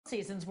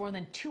Seasons, more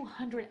than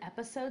 200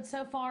 episodes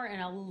so far, and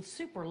a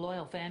super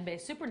loyal fan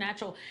base.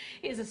 Supernatural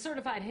is a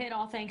certified hit,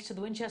 all thanks to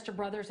the Winchester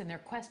brothers and their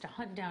quest to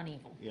hunt down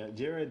evil. Yeah,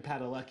 Jared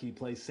Padalecki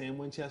plays Sam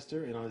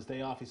Winchester, and on his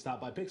day off, he stopped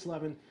by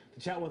PIX11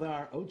 to chat with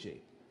our OG.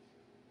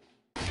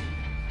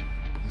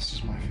 This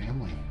is my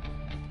family.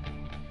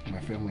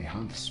 My family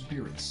hunts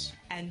spirits.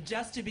 And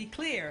just to be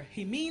clear,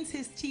 he means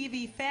his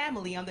TV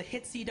family on the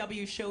hit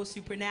CW show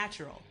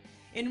Supernatural.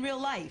 In real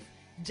life,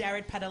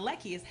 Jared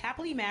Padalecki is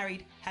happily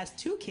married, has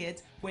 2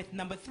 kids, with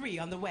number 3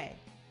 on the way.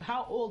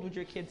 How old would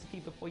your kids be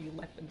before you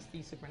let them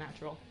see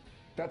Supernatural?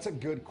 That's a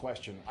good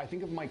question. I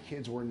think if my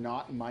kids were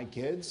not my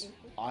kids,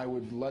 I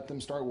would let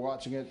them start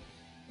watching it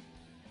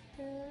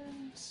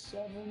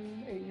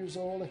 7, 8 years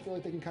old. I feel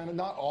like they can kind of,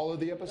 not all of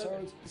the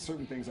episodes. Okay.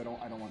 Certain things I don't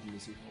want them to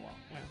see for a while.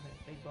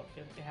 Well,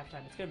 they have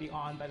time. It's gonna be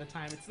on by the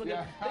time it's looking.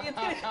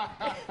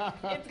 Yeah.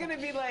 It's gonna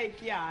be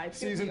like, yeah, it's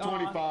season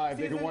 25.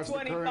 They can watch the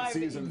current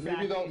season.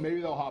 Exactly.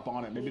 Maybe they'll hop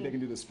on it. Maybe they can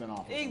do the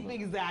spin-off.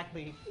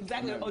 Exactly.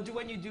 Yeah. Or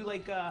when you do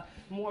like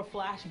more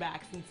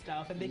flashbacks and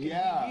stuff, and they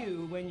can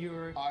review when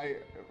you're.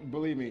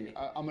 Believe me,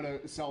 I'm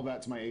gonna sell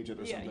that to my agent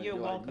or something. Yeah, you're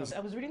welcome.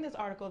 I was reading this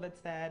article that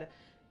said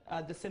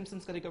The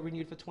Simpsons going to get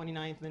renewed for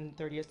 29th and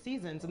 30th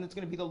seasons, and it's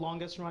going to be the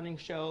longest running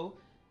show.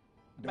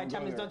 By the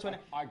time it's done 20.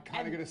 I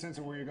kind of get a sense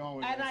of where you're going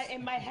with this.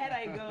 In my head,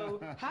 I go,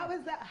 how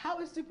is that? How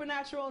is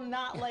Supernatural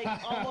not like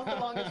almost the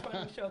longest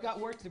running show? Got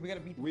work to do. We got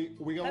to beat them.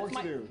 We got work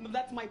to do.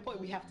 That's my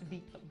point. We have to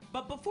beat them.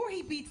 But before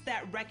he beats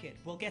that record,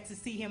 we'll get to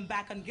see him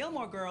back on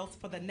Gilmore Girls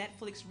for the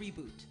Netflix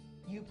reboot.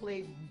 You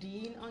played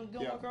Dean on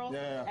Gilmore Girls,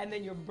 yeah. And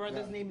then your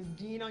brother's name is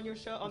Dean on your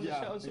show, on the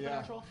show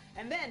Supernatural,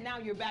 and then now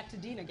you're back to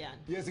Dean again.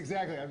 Yes,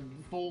 exactly. I'm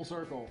full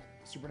circle.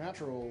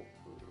 Supernatural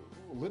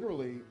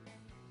literally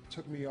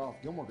took me off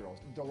Gilmore Girls.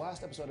 The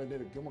last episode I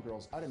did of Gilmore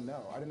Girls, I didn't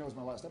know. I didn't know it was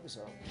my last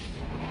episode.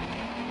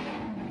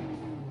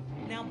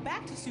 Now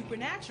back to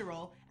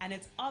Supernatural and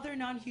its other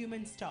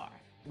non-human star.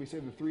 We say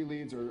the 3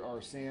 leads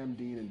are Sam,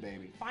 Dean, and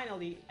Baby.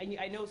 Finally,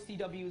 I know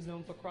CW is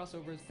known for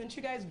crossovers. Since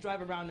you guys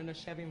drive around in a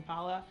Chevy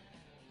Impala,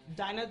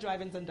 Dinah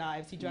drive-ins and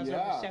dives, he drives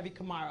around a Chevy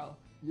Camaro.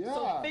 Yeah.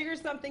 So figure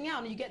something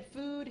out. You get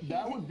food.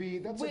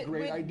 That's a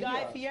great idea.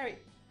 Guy Fieri.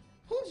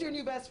 Who's your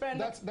new best friend?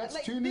 That's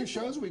like, 2 new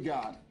shows we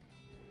got.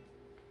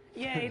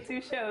 Yay,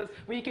 2 shows.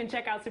 Well, you can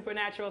check out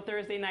Supernatural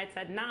Thursday nights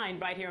at 9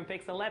 right here on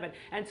PIX11.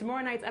 And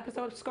tomorrow night's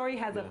episode, Scurry,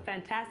 has a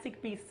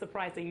Fantastic Beasts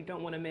surprise that you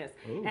don't want to miss.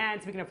 Ooh.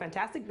 And speaking of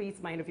Fantastic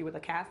Beasts, my interview with the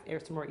cast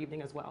airs tomorrow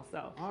evening as well.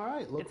 So all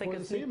right, look forward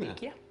to seeing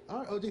that. Yeah. All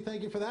right, OG,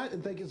 thank you for that.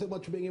 And thank you so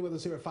much for being here with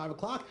us here at 5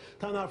 o'clock.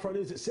 Time now for our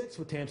news at 6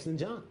 with Tamsin and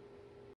John.